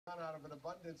out of an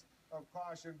abundance of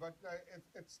caution. But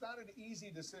it's not an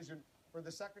easy decision for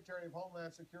the Secretary of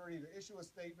Homeland Security to issue a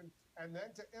statement and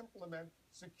then to implement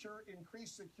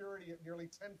increased security at nearly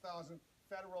 10,000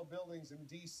 federal buildings in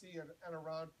D.C. and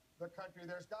around the country.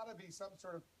 There's got to be some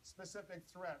sort of specific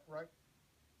threat, right?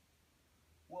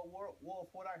 Well, Wolf,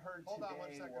 what I heard Hold today...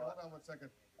 Hold on one second.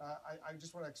 I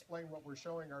just want to explain what we're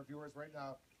showing our viewers right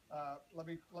now. Let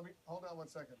me hold on one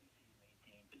second.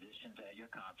 Maintain positions at your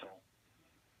console.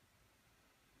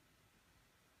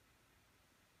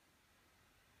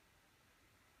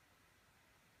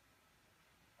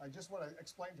 I just want to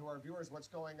explain to our viewers what's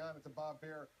going on at the Bob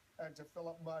Bear and to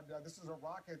Philip Mudd. This is a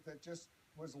rocket that just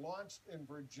was launched in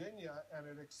Virginia and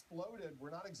it exploded.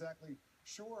 We're not exactly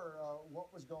sure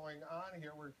what was going on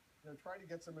here. We're trying to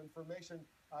get some information.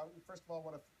 First of all, I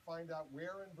want to find out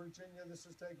where in Virginia this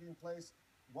is taking place,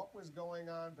 what was going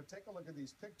on. But take a look at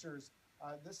these pictures.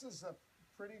 This is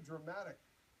pretty dramatic.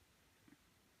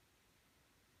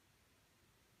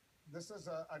 This is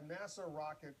a NASA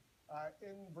rocket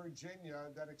in Virginia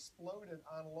that exploded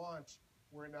on launch,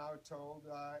 we're now told,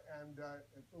 and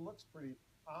it looks pretty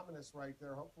ominous right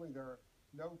there. Hopefully there are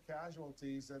no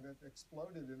casualties, and it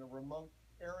exploded in a remote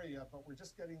area, but we're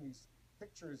just getting these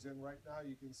pictures in right now.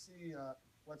 You can see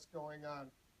what's going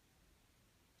on.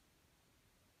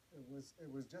 It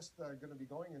was just going to be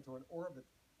going into an orbit,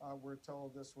 we're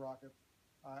told, this rocket,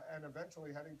 and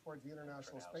eventually heading towards the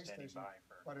International Space Station,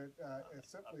 but it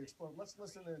simply exploded. Let's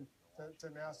listen in to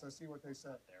NASA, see what they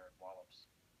said. There at Wallops.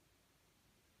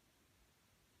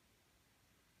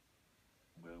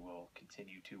 We will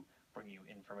continue to bring you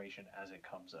information as it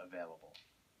comes available.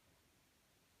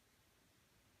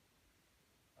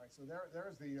 All right, so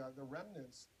there's the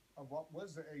remnants of what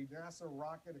was a NASA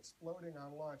rocket exploding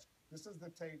on launch. This is the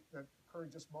tape that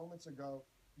occurred just moments ago.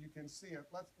 You can see it.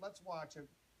 Let's watch it.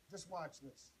 Just watch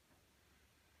this.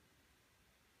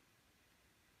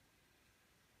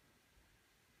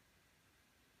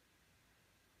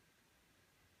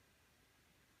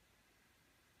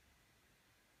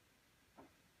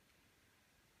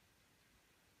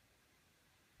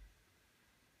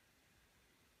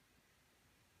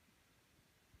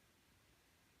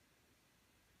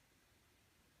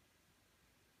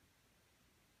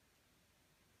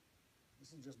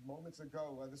 This is just moments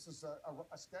ago. This is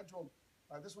a scheduled.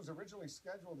 This was originally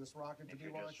scheduled, this rocket, to be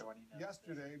launched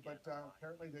yesterday, but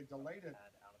apparently they delayed it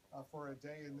for a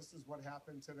day, and this is what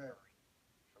happened today.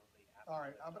 All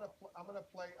right, I'm gonna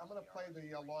play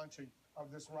the launching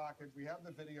of this rocket. We have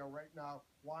the video right now.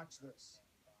 Watch this.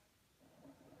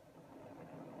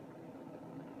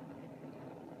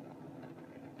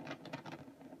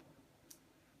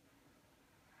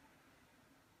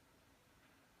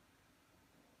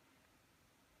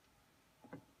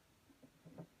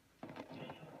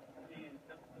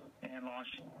 And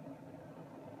launch.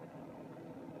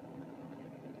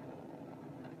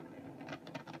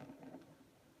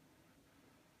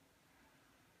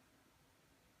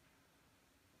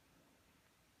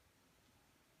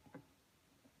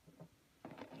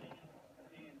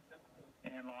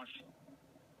 And launch.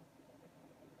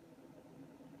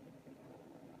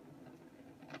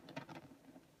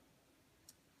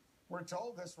 We're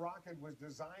told this rocket was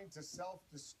designed to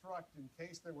self-destruct in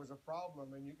case there was a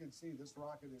problem, and you can see this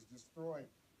rocket is destroyed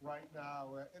right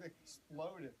now. It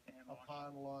exploded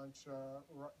upon launch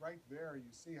right there.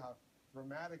 You see how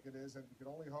dramatic it is, and you can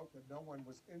only hope that no one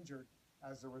was injured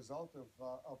as a result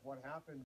of what happened.